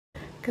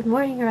Good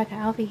morning, Rebeka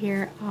Alvie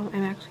here.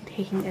 I'm actually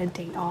taking a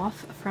day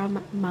off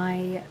from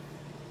my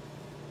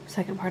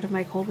second part of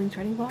my cold wings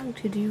riding vlog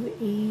to do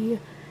a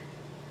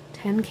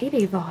 10K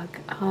day vlog.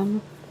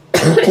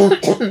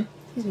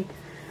 Excuse me.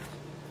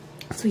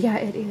 So yeah,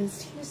 it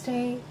is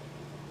Tuesday,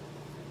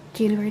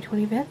 January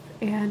 25th,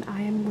 and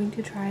I am going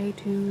to try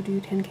to do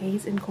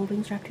 10Ks in cold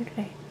wings chapter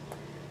today.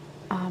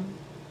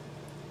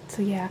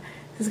 So yeah,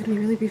 this is going to be a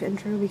really brief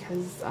intro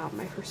because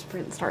my first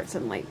sprint starts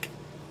in like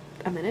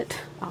a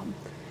minute.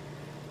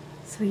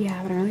 So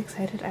yeah, but I'm really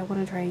excited. I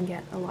want to try and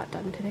get a lot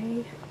done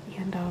today,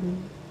 and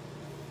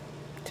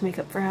to make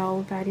up for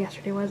how bad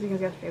yesterday was, because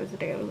yesterday was the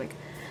day I was like,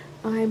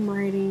 I'm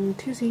writing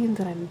 2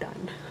 scenes and I'm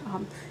done.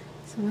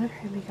 So I'm going to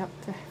try and make up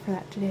for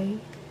that today,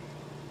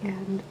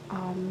 and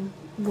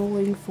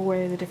rolling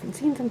for the different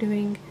scenes I'm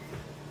doing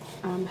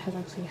has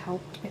actually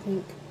helped, I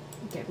think,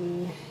 get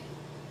me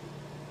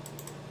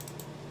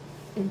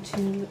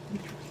into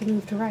the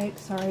move to write.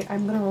 Sorry,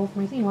 I'm going to roll for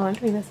my scene while I'm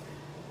doing this.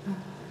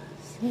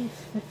 Scene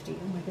 50,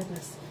 oh my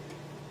goodness.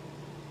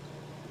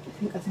 I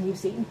think that's a new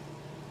scene.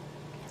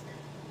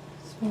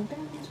 Scroll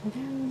down.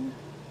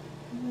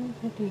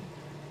 50.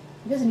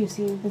 It is a new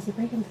scene. There's a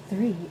break into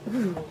 3.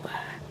 Ooh.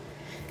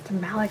 It's a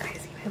Malachi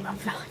scene. I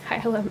love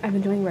Malachi. I'm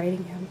enjoying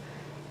writing him.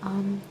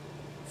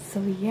 So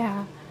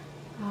yeah.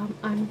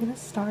 I'm gonna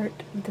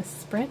start the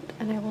sprint,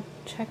 and I will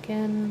check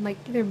in like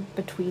either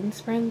between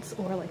sprints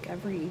or like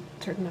every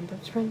certain number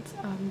of sprints.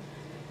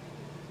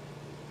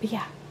 But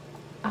yeah.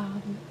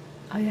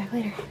 I'll be back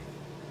later.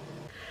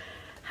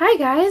 Hi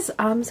guys,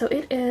 so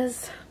it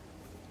is,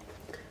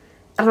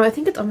 I don't know, I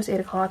think it's almost 8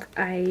 o'clock.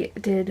 I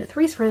did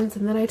 3 sprints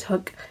and then I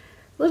took a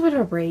little bit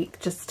of a break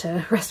just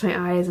to rest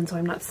my eyes, and so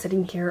I'm not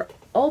sitting here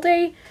all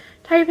day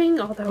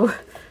typing, although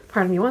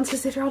part of me wants to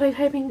sit here all day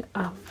typing.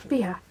 But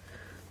yeah.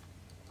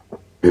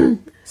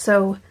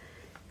 So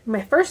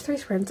my first 3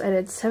 sprints I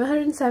did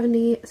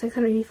 770,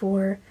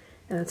 684,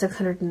 and then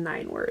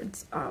 609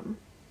 words,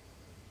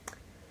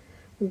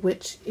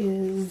 which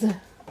is,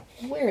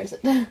 where is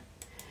it?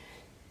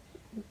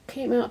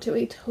 Came out to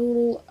a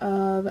total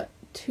of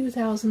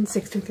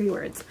 2,063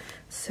 words.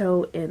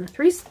 So in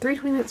three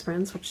 20-minute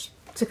sprints, which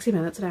 60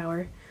 minutes an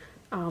hour,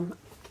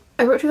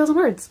 I wrote 2,000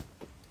 words.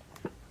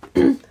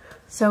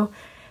 So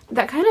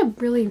that kind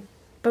of really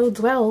bodes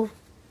well.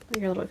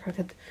 You're a little bit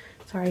crooked.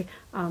 Sorry.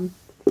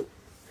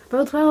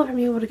 Bodes well for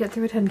me able to get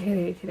through a 10K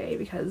day today,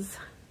 because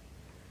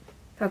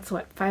that's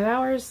what, 5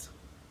 hours?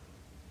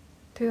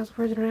 2,000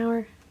 words in an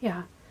hour?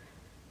 Yeah.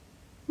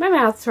 My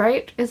math's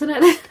right, isn't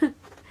it?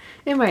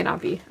 It might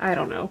not be. I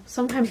don't know.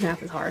 Sometimes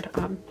math is hard.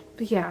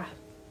 But yeah.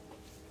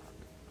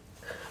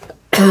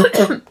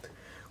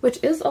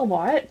 Which is a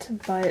lot,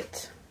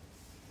 but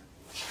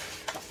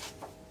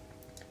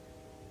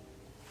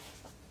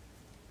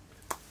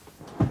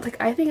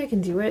like, I think I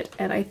can do it,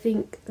 and I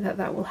think that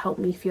that will help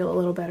me feel a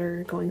little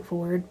better going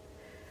forward,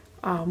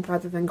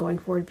 rather than going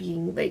forward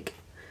being like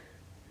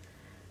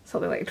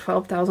something like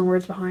 12,000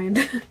 words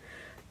behind.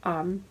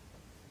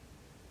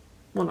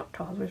 Well, not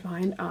 12 words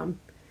behind.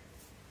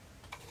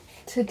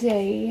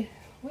 Today,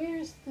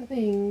 where's the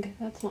thing?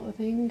 That's not the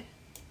thing.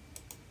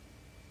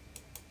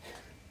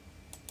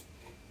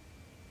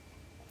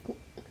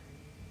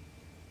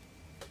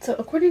 So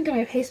according to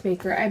my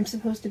pacemaker, I'm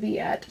supposed to be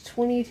at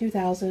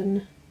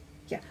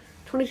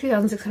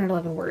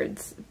 22,611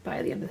 words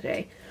by the end of the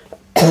day.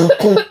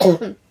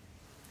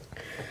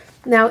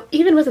 Now,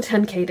 even with a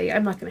 10K day,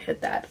 I'm not going to hit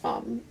that.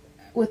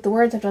 With the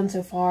words I've done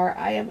so far,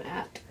 I am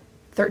at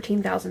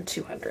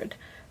 13,200.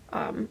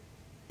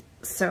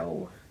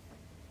 So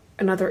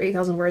another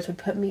 8,000 words would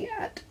put me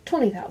at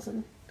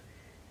 20,000.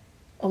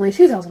 Only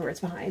 2,000 words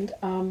behind.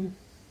 And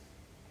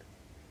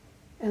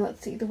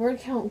let's see, the word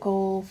count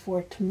goal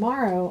for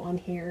tomorrow on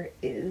here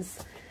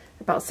is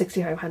about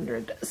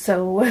 6,500.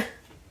 So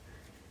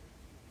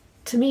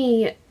to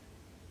me,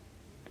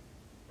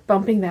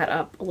 bumping that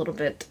up a little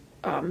bit,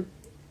 what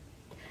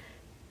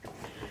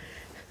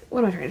am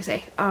I trying to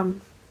say?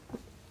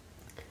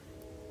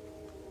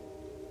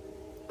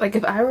 Like,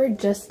 if I were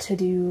just to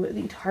do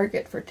the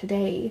target for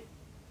today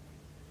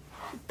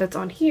that's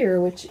on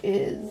here, which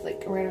is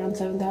like right around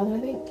 7,000, I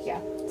think. Yeah,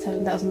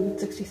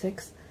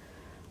 7,066.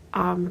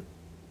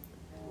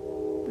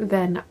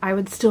 Then I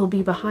would still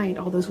be behind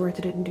all those words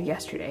I didn't do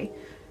yesterday.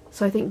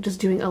 So I think just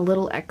doing a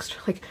little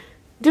extra, like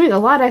doing a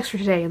lot extra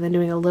today and then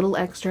doing a little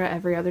extra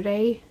every other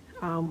day,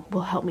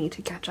 will help me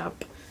to catch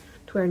up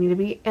to where I need to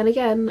be. And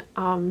again,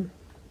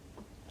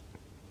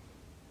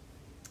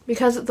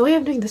 because the way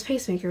I'm doing this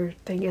pacemaker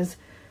thing is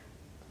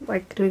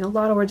like doing a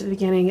lot of words at the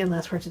beginning and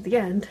less words at the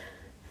end,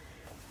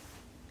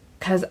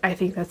 because I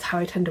think that's how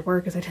I tend to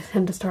work, is I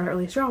tend to start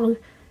really strong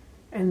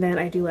and then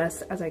I do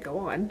less as I go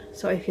on.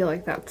 So I feel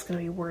like that's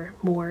going to be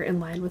more in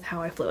line with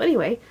how I flow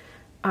anyway.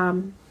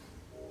 So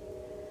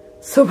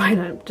why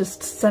not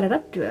just set it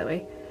up to do it that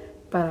way?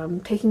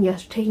 But taking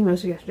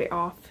most of yesterday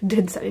off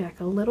did set me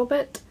back a little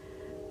bit.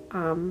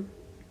 But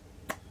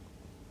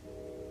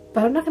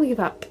I'm not going to give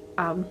up.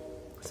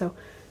 So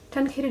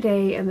 10K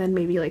today, and then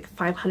maybe like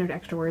 500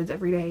 extra words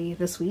every day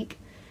this week,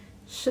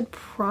 should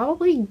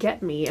probably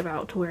get me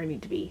about to where I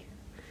need to be.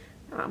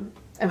 I'm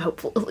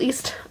hopeful at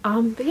least.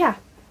 But yeah.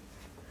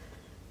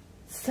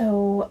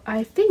 So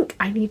I think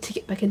I need to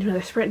get back into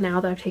another sprint now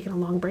that I've taken a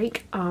long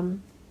break.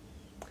 I've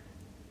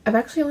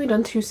actually only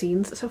done 2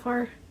 scenes so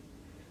far.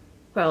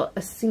 Well,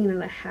 a scene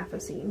and a half a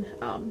scene.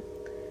 I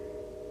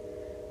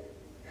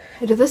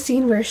did the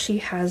scene where she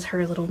has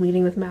her little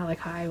meeting with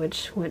Malachi,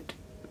 which went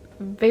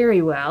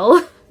very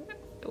well.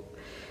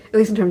 At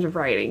least in terms of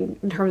writing.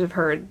 In terms of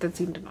her, that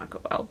scene did not go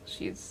well.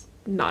 She's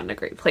not in a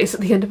great place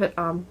at the end of it.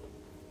 And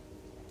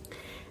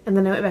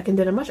then I went back and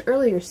did a much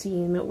earlier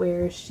scene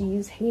where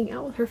she's hanging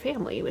out with her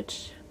family,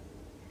 which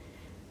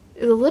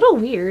is a little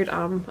weird.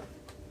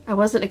 I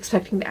wasn't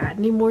expecting to add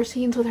any more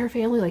scenes with her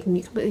family, like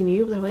completely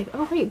new, but I'm like,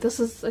 oh wait, this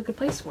is a good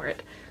place for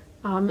it.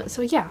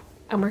 So yeah,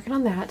 I'm working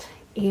on that,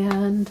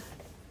 and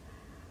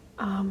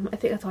I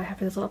think that's all I have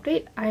for this little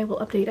update. I will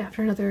update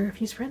after another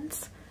few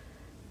sprints,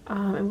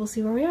 and we'll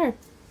see where we are.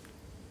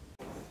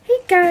 Hey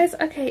guys,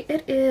 okay,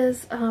 it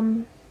is,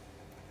 I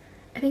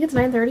think it's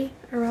 9:30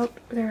 or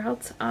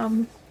thereabouts.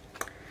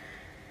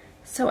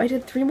 So I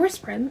did 3 more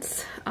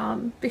sprints,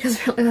 because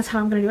apparently that's how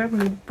I'm gonna do it. I'm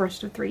gonna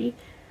burst of 3,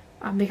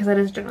 because that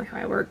is generally how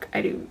I work.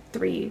 I do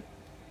 3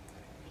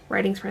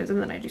 writing sprints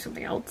and then I do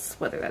something else,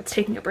 whether that's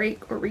taking a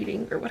break or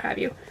reading or what have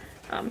you.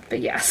 But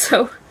yeah,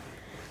 so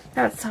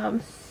that's, so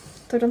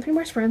I've done 3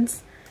 more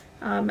sprints.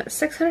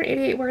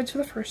 688 words for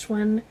the first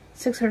one,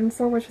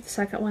 604 words for the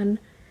second one,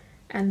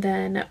 and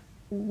then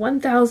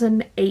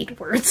 1008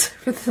 words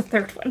for the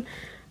third one,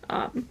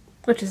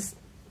 which is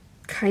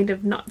kind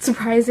of not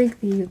surprising.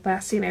 The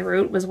last scene I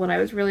wrote was one I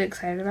was really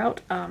excited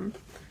about.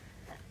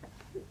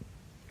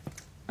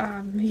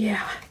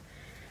 Yeah,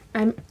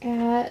 I'm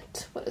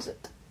at, what is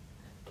it,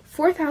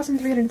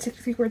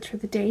 4,363 words for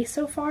the day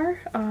so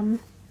far,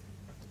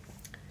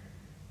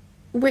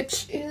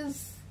 which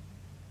is,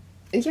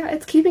 yeah,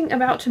 it's keeping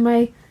about to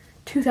my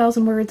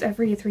 2,000 words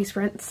every 3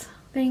 sprints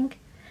thing,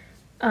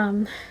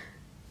 which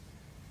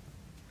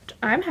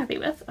I'm happy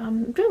with.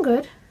 I'm doing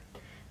good,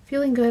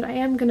 feeling good. I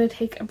am gonna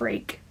take a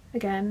break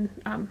again,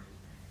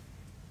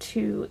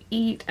 to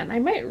eat, and I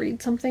might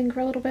read something for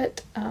a little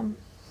bit,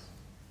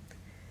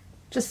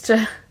 just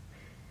to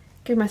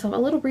give myself a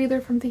little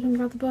breather from thinking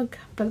about the book,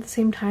 but at the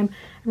same time,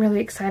 I'm really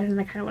excited and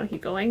I kind of want to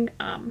keep going,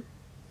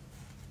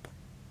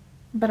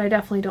 but I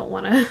definitely don't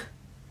want to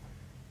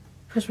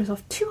push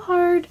myself too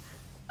hard,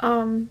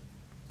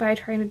 by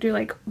trying to do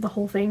like the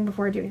whole thing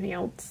before I do anything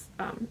else.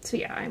 So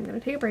yeah, I'm gonna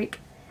take a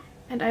break,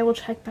 and I will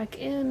check back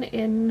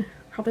in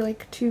probably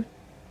like two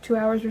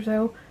hours or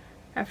so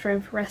after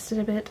I've rested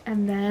a bit,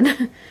 and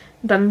then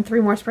done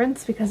 3 more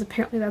sprints, because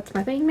apparently that's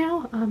my thing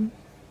now.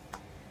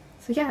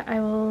 So yeah, I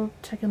will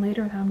check in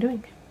later with how I'm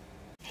doing.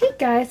 Hey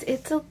guys,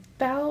 it's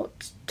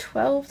about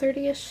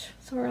 12:30ish,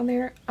 somewhere around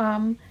there,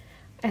 and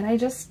I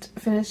just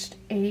finished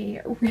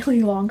a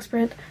really long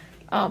sprint.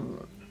 I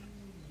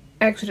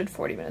actually did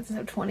 40 minutes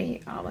instead of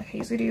 20, like I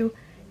usually do,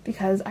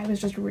 because I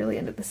was just really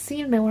into the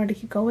scene and I wanted to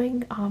keep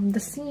going. The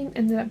scene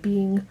ended up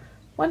being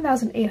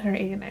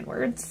 1,889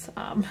 words,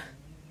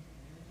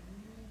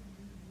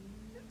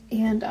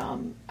 and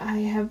I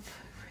have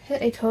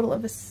hit a total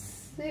of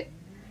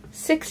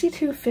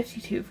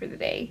 62.52 for the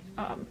day.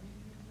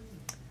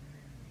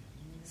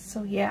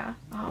 So yeah,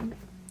 I'm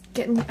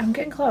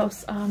getting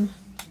close.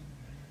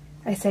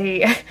 I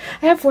say I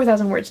have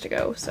 4,000 words to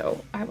go,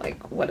 so I'm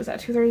like, what is that,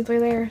 2/3 way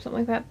there, something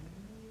like that,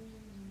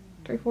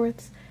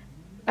 3/4?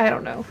 I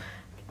don't know.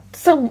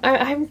 So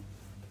I'm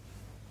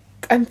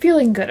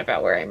feeling good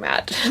about where I'm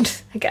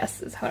at, I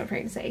guess is how I'm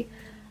trying to say.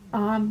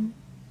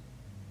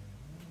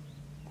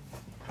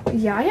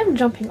 Yeah, I am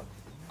jumping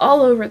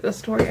all over the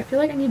story. I feel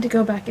like I need to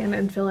go back in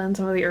and fill in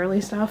some of the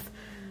early stuff,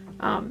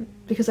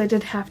 because I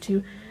did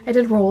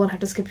roll and have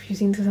to skip a few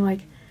scenes, because I'm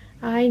like,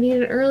 I need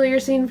an earlier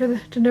scene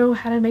to know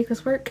how to make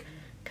this work,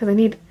 because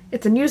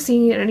it's a new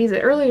scene and it needs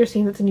an earlier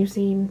scene that's a new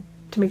scene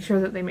to make sure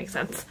that they make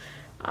sense.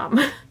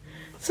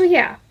 So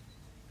yeah,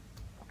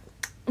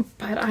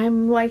 but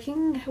I'm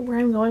liking where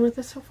I'm going with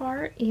this so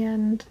far,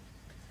 and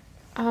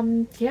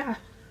yeah,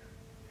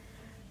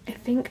 I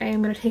think I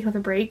am going to take another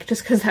break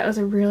just because that was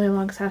a really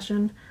long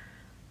session,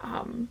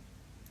 and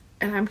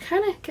I'm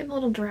kind of getting a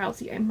little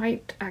drowsy. I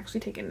might actually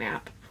take a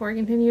nap before I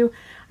continue.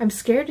 I'm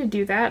scared to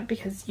do that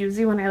because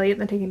usually when I lay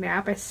and take a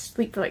nap, I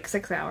sleep for like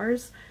 6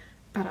 hours,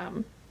 but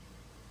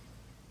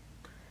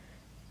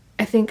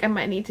I think I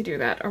might need to do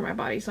that or my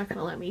body's not going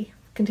to let me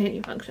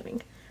continue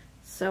functioning.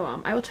 So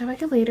I will check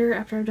back in later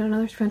after I've done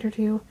another sprint or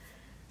 2.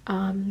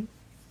 But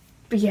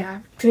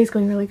yeah, today's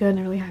going really good and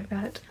I'm really happy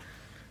about it.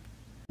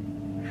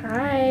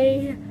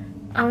 Hi!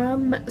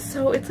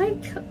 So it's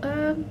like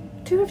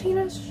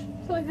 2:15ish,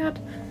 something like that.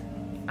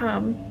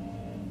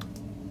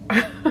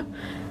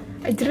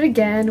 I did it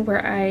again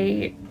where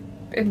I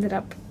ended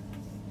up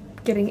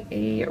getting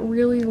a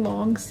really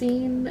long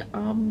scene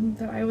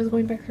that I was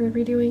going back through and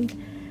redoing,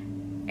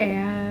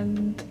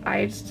 and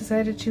I just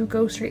decided to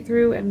go straight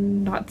through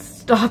and not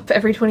stop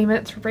every 20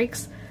 minutes for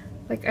breaks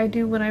like I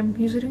do when I'm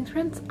usually doing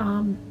sprints.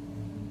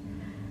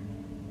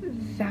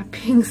 that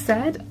being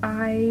said,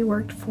 I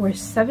worked for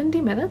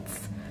 70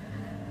 minutes,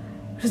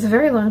 which is a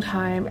very long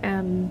time,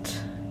 and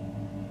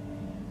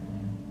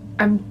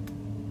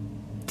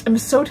I'm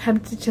so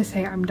tempted to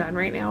say I'm done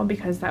right now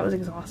because that was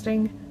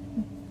exhausting,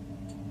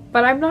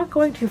 but I'm not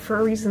going to, for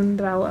a reason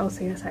that I'll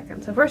say in a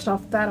second. So first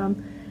off,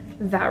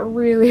 that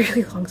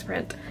really long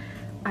sprint,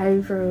 I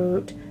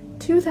wrote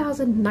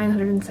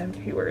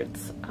 2,970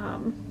 words,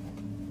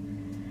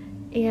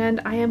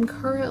 and I am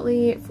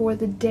currently for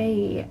the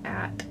day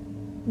at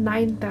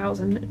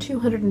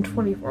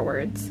 9,224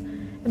 words.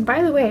 And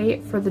by the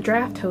way, for the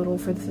draft total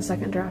for the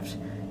second draft,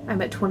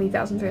 I'm at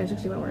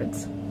 20,361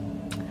 words.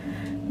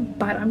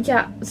 But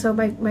yeah, so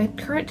my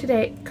current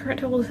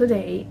total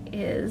today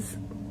is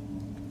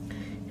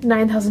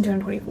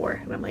 9,224,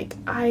 and I'm like,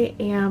 I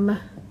am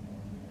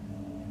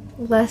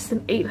less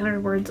than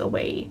 800 words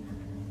away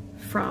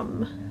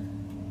from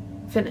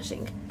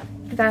finishing.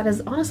 That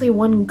is honestly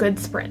one good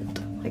sprint,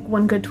 like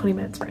one good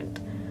 20-minute sprint.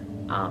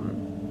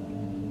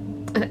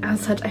 And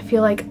as such, I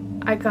feel like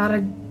I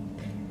gotta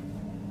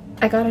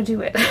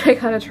do it. I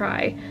gotta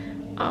try.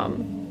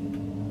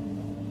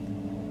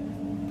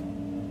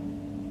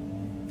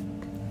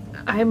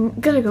 I'm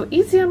gonna go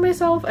easy on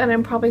myself, and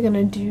I'm probably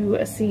gonna do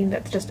a scene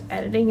that's just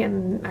editing,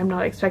 and I'm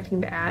not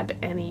expecting to add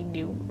any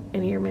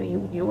or many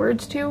new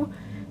words to,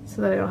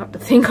 so that I don't have to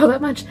think all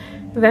that much.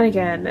 But then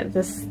again,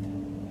 this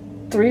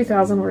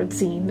 3,000 word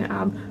scene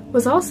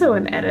was also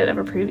an edit of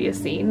a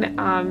previous scene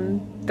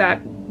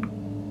that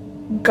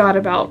got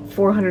about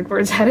 400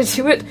 words added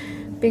to it,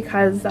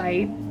 because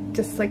I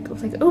just was like,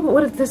 oh, but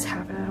what if this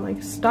happened? And I'm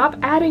like, stop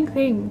adding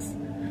things.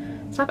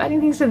 Stop adding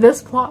things to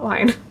this plot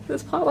line.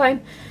 This plot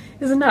line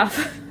is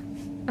enough.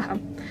 I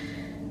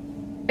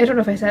don't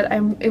know if I said,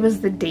 it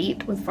was the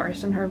date with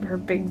Varson, her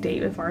big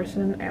date with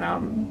Varson,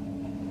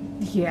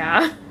 and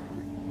yeah.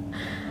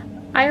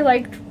 I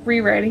liked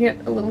rewriting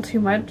it a little too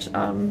much.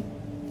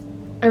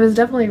 I was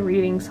definitely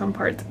reading some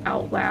parts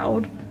out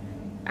loud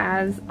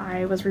as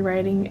I was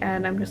rewriting,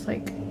 and I'm just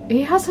like,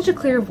 he has such a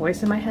clear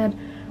voice in my head.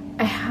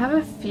 I have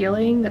a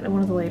feeling that in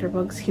one of the later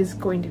books he's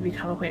going to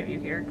become a point of view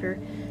character,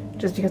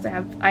 just because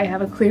I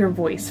have a clear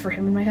voice for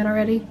him in my head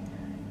already.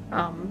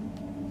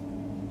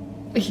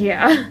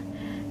 Yeah.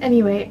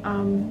 Anyway,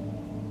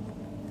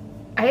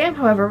 I am,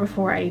 however,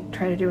 before I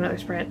try to do another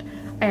sprint,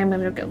 I am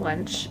gonna go get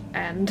lunch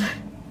and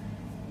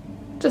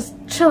just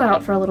chill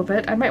out for a little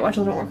bit. I might watch a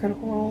little more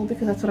Critical Role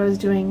because that's what I was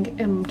doing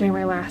during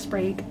my last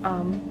break.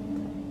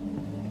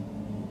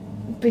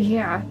 But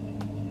yeah,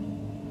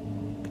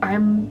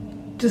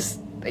 I'm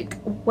just like,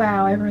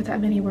 wow, I wrote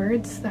that many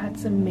words.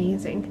 That's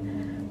amazing.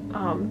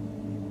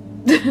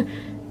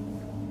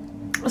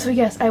 So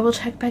yes, I will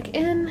check back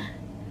in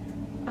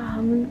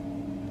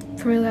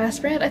for my last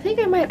sprint. I think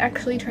I might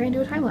actually try and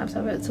do a time lapse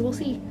of it, so we'll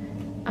see.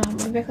 I'll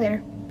be back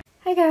later.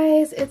 Hi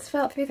guys, it's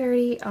about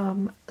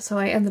 3:30. So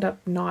I ended up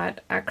not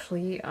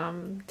actually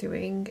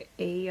doing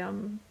a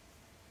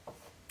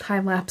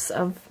time lapse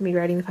of me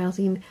writing the final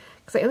scene,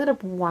 because I ended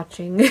up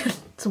watching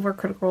some more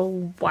Critical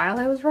Role while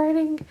I was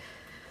writing,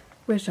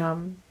 which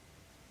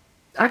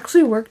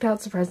actually worked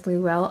out surprisingly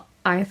well.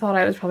 I thought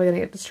I was probably gonna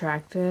get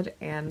distracted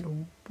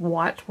and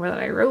watch more than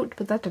I wrote,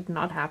 but that did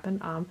not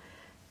happen.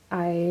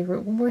 I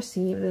wrote one more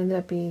scene. It ended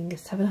up being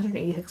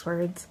 786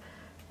 words.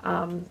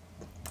 I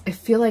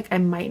feel like I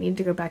might need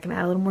to go back and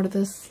add a little more to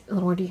this, a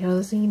little more detail to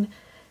the scene,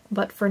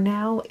 but for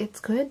now it's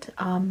good.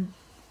 That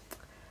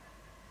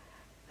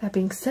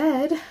being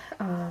said,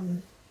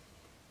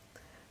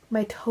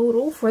 my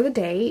total for the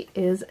day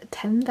is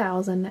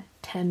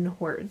 10,010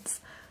 words,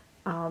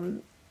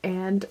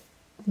 and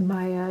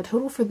my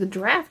total for the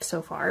draft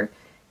so far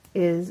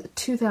is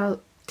 2,000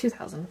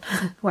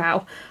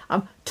 wow,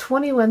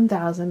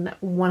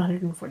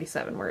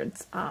 21,147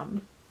 words.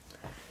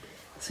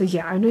 So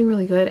yeah, I'm doing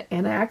really good,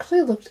 and I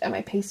actually looked at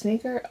my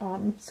pacemaker.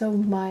 So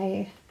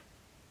my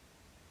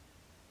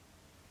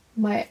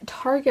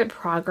target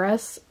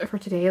progress for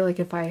today, like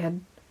if I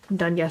had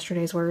done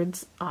yesterday's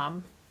words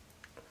and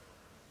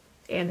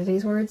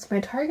today's words,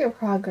 my target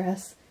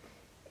progress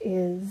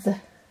is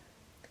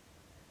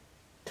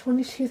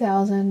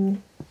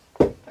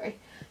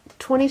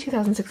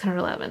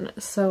 22,611.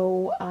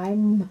 So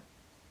I'm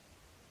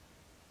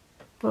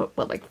what,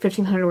 like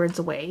 1,500 words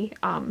away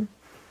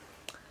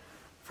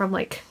from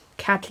like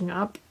catching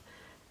up,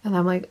 and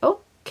I'm like,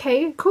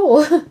 okay,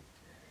 cool.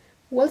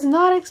 Was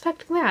not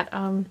expecting that.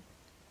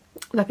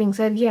 That being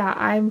said, yeah,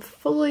 I'm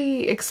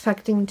fully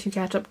expecting to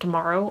catch up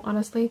tomorrow,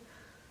 honestly.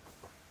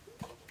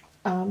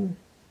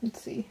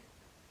 Let's see.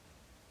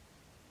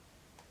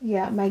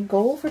 Yeah, my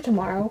goal for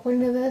tomorrow,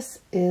 according to this,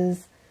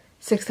 is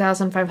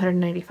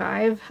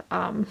 6,595.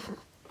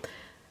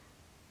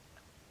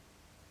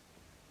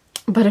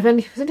 But if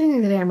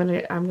anything today,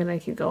 I'm gonna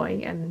keep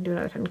going and do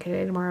another 10K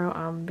day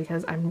tomorrow,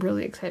 because I'm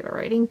really excited about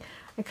writing.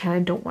 I kind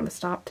of don't want to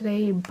stop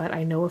today, but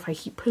I know if I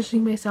keep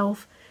pushing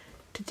myself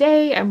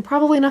today, I'm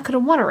probably not gonna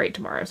want to write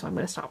tomorrow, so I'm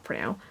gonna stop for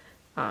now.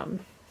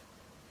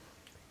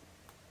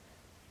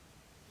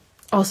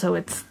 Also,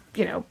 it's,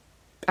 you know,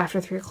 after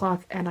 3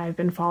 o'clock, and I've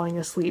been falling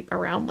asleep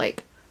around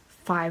like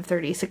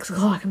 5:30, 6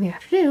 o'clock in the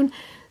afternoon,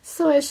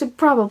 so I should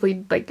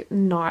probably like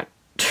not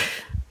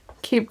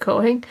keep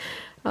going.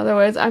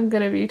 Otherwise I'm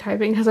gonna be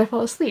typing as I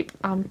fall asleep.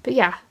 But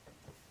yeah,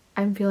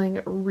 I'm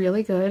feeling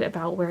really good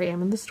about where I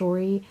am in the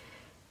story,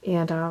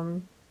 and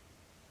I'm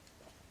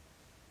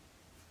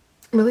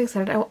really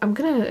excited. I'm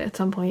gonna at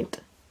some point.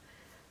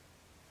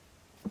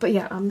 But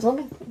yeah,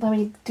 so let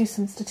me do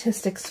some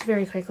statistics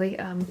very quickly.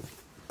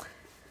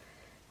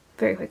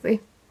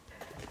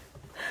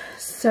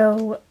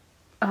 So,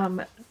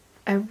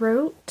 I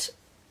wrote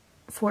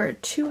for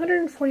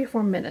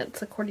 244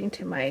 minutes according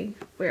to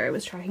where I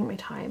was tracking my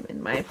time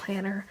in my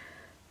planner,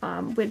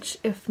 which,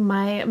 if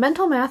my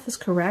mental math is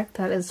correct,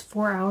 that is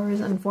 4 hours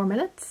and 4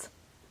 minutes.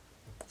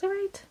 Is that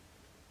right?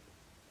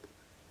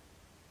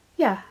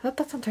 Yeah,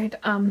 that sounds right.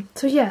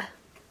 So yeah.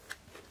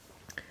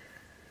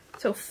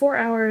 So 4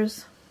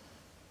 hours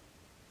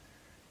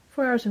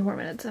and 4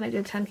 minutes, and I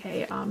did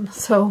 10K,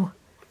 so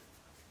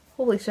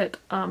holy shit.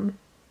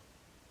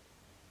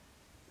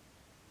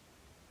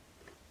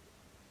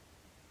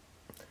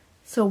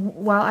 So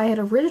while I had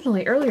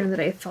originally earlier in the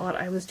day thought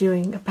I was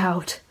doing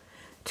about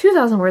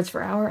 2,000 words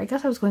per hour, I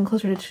guess I was going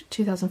closer to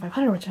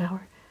 2,500 words an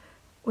hour,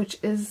 which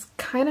is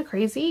kind of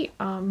crazy.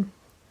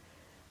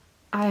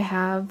 I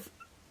have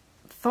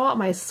thought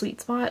my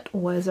sweet spot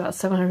was about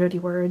 750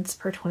 words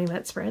per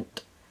 20-minute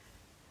sprint,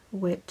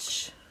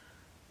 which,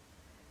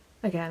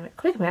 again,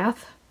 quick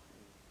math.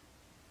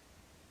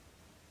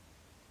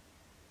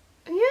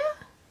 Yeah,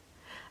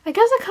 I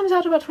guess it comes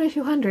out to about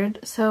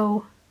 2,200,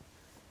 so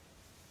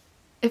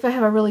if I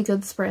have a really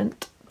good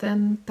sprint,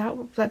 then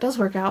that does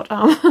work out.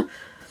 But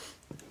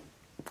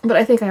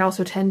I think I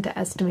also tend to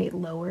estimate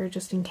lower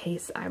just in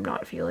case I'm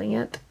not feeling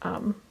it.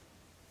 And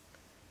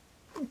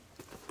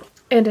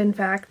in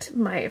fact, for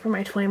my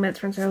 20-minute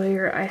sprints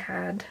earlier, I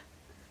had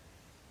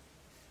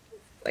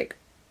like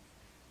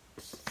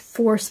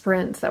 4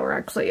 sprints that were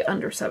actually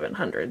under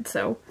 700,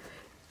 so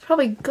it's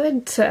probably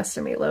good to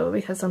estimate low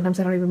because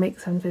sometimes I don't even make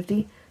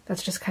 750.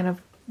 That's just kind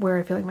of where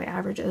I feel like my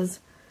average is.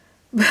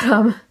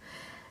 But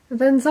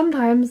then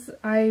sometimes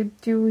I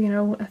do,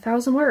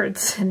 1,000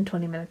 words in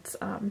 20 minutes,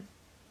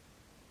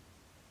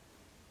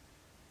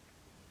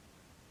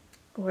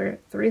 or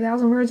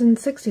 3,000 words in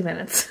 60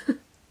 minutes.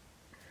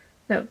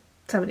 No,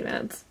 70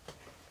 minutes.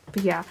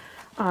 But yeah,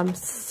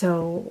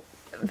 so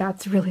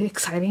that's really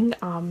exciting.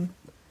 I'm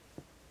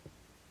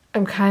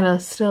kind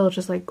of still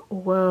just like,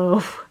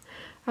 whoa,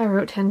 I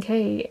wrote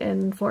 10K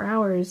in 4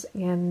 hours,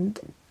 and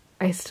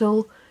I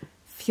still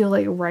feel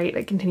like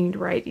I continue to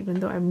write, even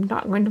though I'm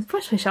not going to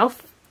push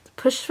myself.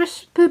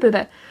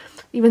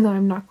 Even though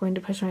I'm not going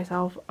to push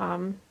myself.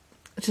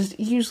 It's just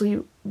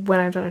usually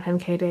when I've done a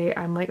 10K day,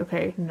 I'm like,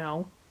 okay,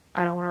 no,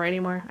 I don't want to write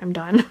anymore. I'm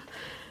done.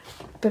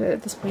 But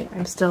at this point,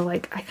 I'm still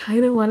like, I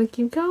kind of want to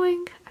keep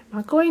going. I'm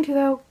not going to,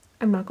 though.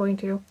 I'm not going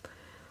to.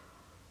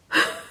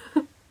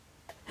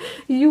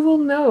 You will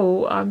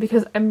know,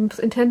 because I'm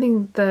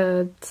intending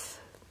the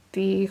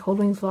Cold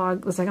Wings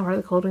vlog, the second part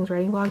of the Cold Wings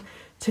writing vlog,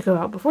 to go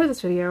out before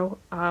this video.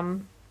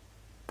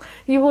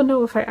 You will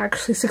know if I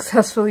actually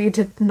successfully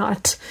did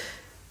not,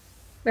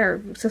 or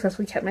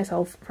successfully kept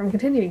myself from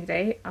continuing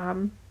today.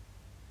 That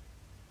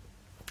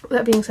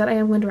being said, I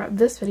am going to wrap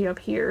this video up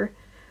here.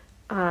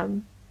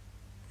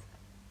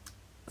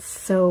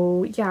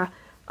 So yeah,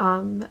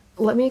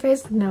 let me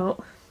guys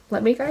know,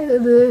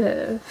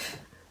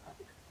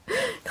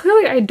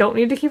 clearly I don't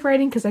need to keep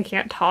writing because I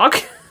can't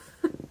talk.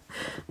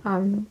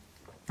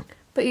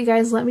 But you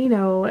guys let me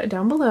know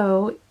down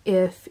below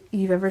if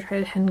you've ever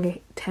tried a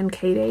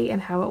 10K day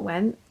and how it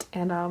went,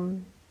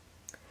 and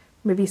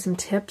maybe some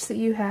tips that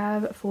you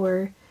have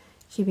for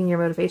keeping your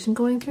motivation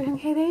going through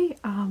 10K day.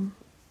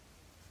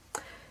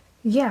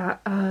 Yeah,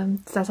 so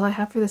that's all I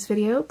have for this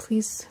video.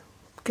 Please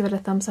give it a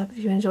thumbs up if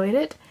you enjoyed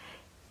it,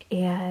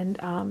 and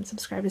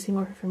subscribe to see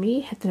more from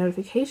me. Hit the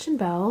notification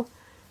bell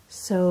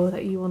so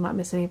that you will not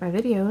miss any of my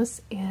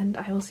videos, and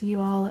I will see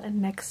you all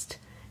next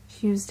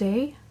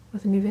Tuesday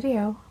with a new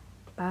video.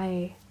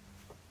 Bye.